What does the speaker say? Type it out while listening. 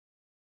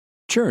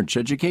Church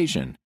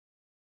education.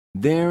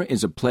 There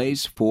is a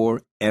place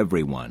for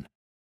everyone.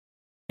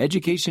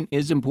 Education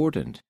is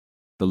important.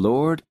 The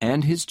Lord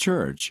and His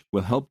church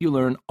will help you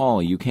learn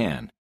all you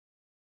can.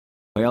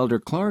 By Elder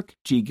Clark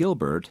G.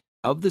 Gilbert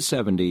of the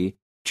 70,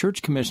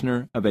 Church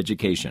Commissioner of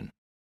Education.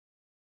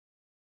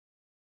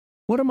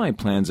 What are my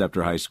plans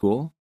after high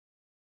school?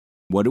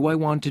 What do I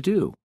want to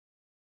do?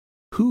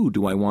 Who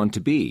do I want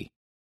to be?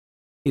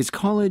 Is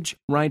college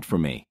right for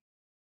me?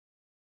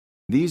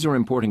 These are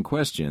important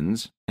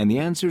questions, and the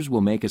answers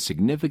will make a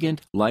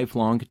significant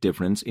lifelong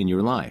difference in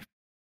your life.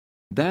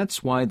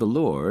 That's why the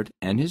Lord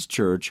and His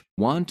church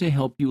want to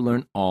help you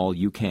learn all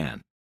you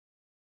can.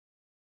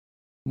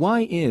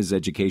 Why is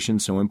education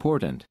so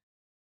important?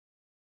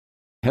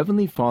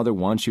 Heavenly Father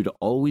wants you to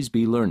always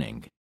be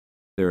learning.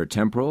 There are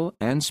temporal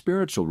and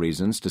spiritual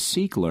reasons to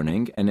seek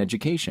learning and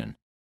education.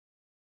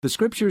 The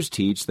Scriptures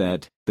teach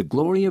that the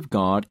glory of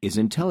God is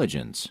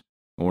intelligence,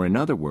 or in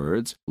other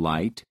words,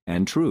 light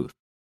and truth.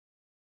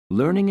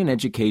 Learning and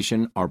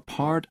education are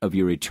part of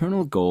your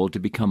eternal goal to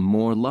become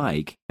more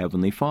like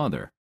Heavenly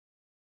Father.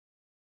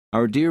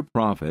 Our dear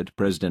prophet,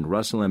 President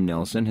Russell M.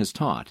 Nelson, has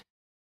taught,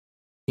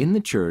 in the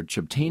church,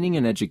 obtaining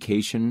an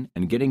education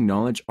and getting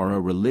knowledge are a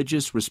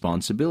religious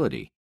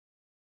responsibility.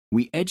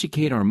 We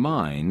educate our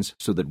minds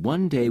so that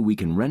one day we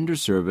can render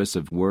service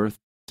of worth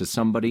to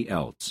somebody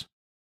else.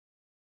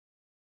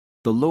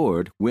 The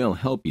Lord will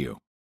help you.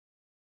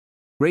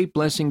 Great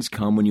blessings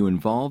come when you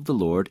involve the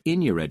Lord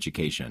in your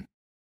education.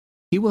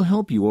 He will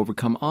help you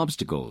overcome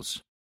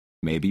obstacles.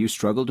 Maybe you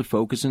struggle to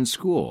focus in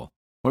school,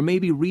 or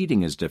maybe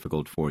reading is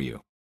difficult for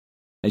you.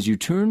 As you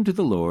turn to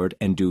the Lord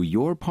and do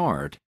your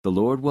part, the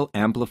Lord will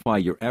amplify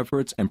your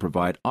efforts and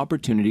provide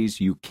opportunities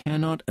you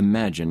cannot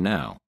imagine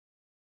now.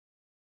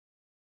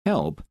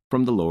 Help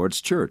from the Lord's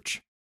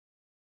church.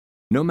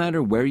 No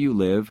matter where you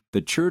live,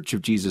 the Church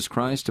of Jesus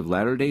Christ of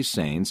Latter-day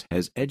Saints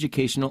has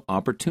educational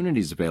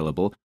opportunities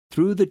available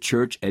through the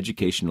Church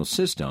Educational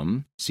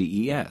System,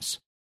 CES.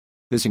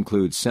 This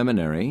includes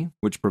seminary,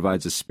 which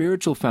provides a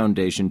spiritual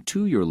foundation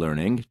to your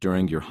learning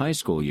during your high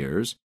school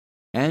years,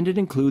 and it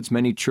includes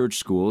many church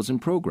schools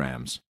and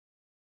programs.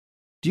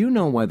 Do you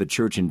know why the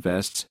church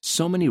invests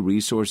so many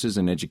resources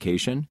in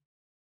education?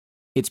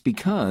 It's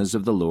because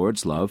of the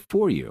Lord's love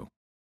for you.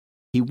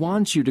 He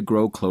wants you to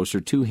grow closer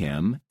to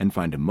Him and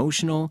find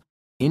emotional,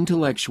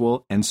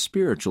 intellectual, and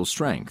spiritual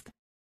strength.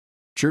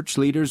 Church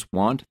leaders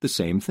want the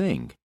same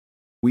thing.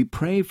 We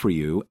pray for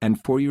you and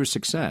for your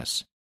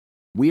success.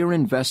 We are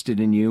invested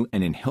in you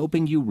and in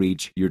helping you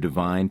reach your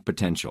divine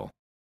potential.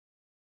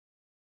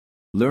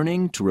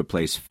 Learning to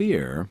replace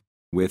fear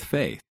with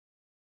faith.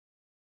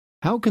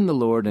 How can the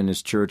Lord and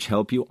His church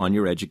help you on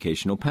your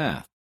educational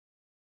path?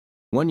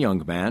 One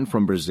young man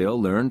from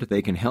Brazil learned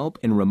they can help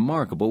in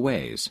remarkable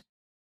ways.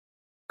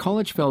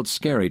 College felt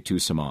scary to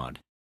Samad.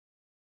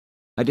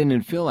 I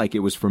didn't feel like it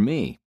was for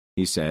me,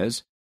 he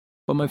says,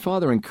 but my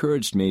father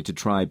encouraged me to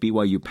try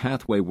BYU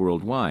Pathway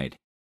Worldwide.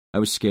 I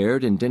was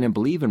scared and didn't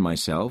believe in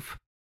myself,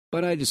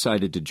 but I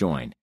decided to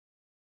join.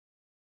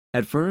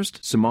 At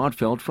first, Samad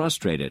felt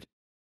frustrated.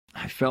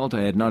 I felt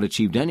I had not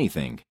achieved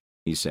anything,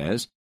 he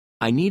says.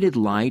 I needed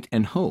light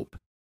and hope.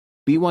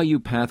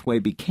 BYU Pathway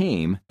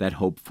became that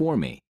hope for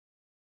me.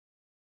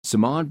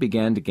 Samad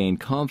began to gain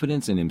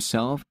confidence in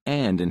himself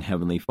and in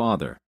Heavenly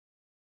Father.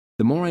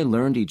 The more I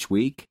learned each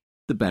week,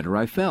 the better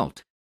I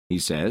felt, he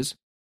says.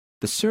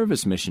 The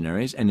service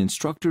missionaries and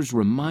instructors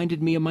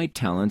reminded me of my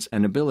talents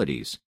and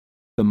abilities.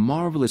 The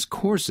marvelous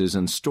courses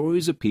and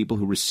stories of people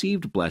who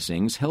received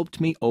blessings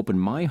helped me open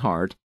my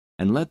heart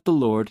and let the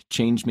Lord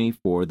change me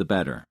for the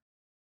better.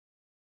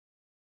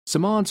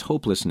 Samad's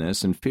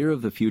hopelessness and fear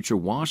of the future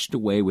washed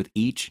away with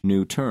each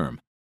new term.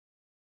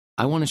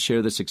 I want to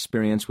share this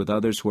experience with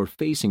others who are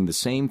facing the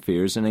same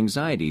fears and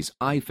anxieties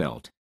I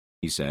felt,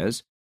 he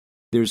says.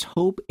 There's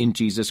hope in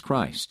Jesus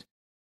Christ.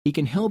 He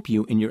can help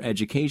you in your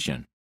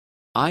education.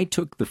 I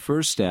took the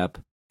first step,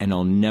 and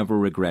I'll never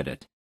regret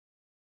it.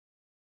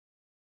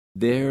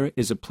 There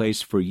is a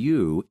place for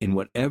you in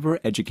whatever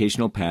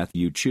educational path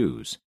you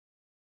choose.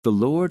 The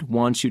Lord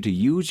wants you to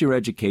use your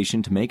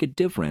education to make a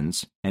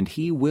difference, and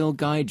He will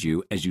guide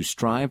you as you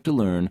strive to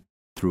learn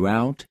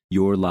throughout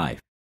your life.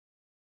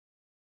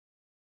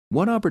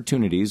 What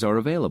opportunities are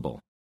available?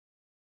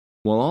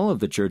 While all of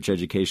the church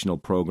educational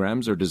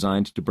programs are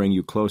designed to bring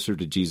you closer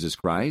to Jesus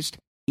Christ,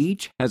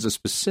 each has a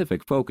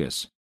specific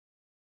focus.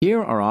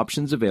 Here are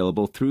options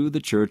available through the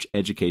church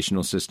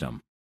educational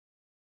system.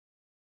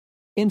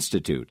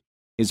 Institute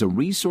is a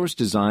resource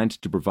designed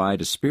to provide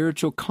a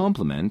spiritual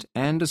complement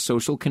and a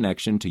social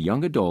connection to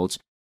young adults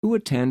who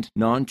attend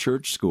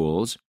non-church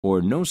schools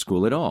or no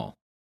school at all.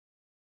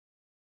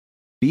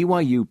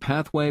 BYU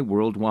Pathway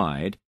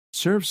Worldwide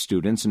serves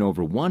students in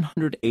over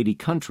 180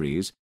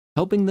 countries,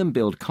 helping them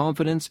build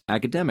confidence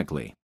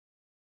academically.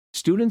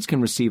 Students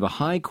can receive a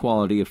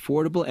high-quality,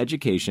 affordable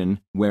education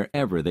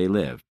wherever they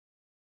live.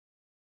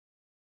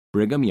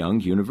 Brigham Young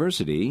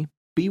University,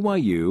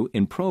 BYU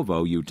in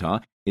Provo, Utah,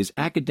 is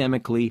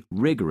academically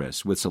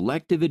rigorous with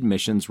selective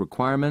admissions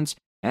requirements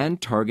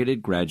and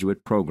targeted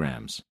graduate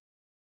programs.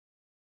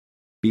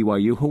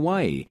 BYU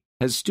Hawaii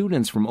has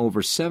students from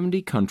over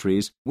 70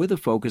 countries with a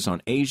focus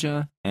on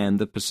Asia and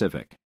the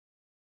Pacific.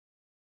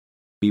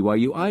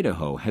 BYU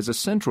Idaho has a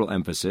central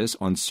emphasis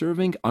on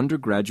serving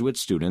undergraduate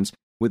students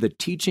with a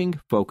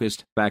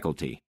teaching-focused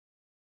faculty.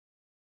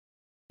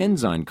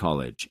 Ensign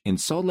College in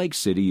Salt Lake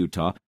City,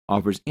 Utah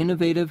offers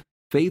innovative,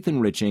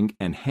 faith-enriching,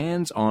 and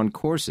hands-on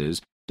courses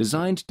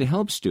designed to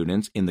help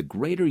students in the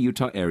greater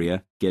Utah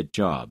area get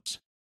jobs.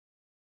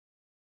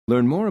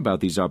 Learn more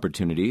about these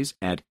opportunities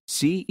at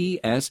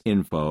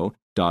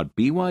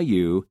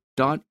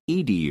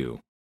cesinfo.byu.edu.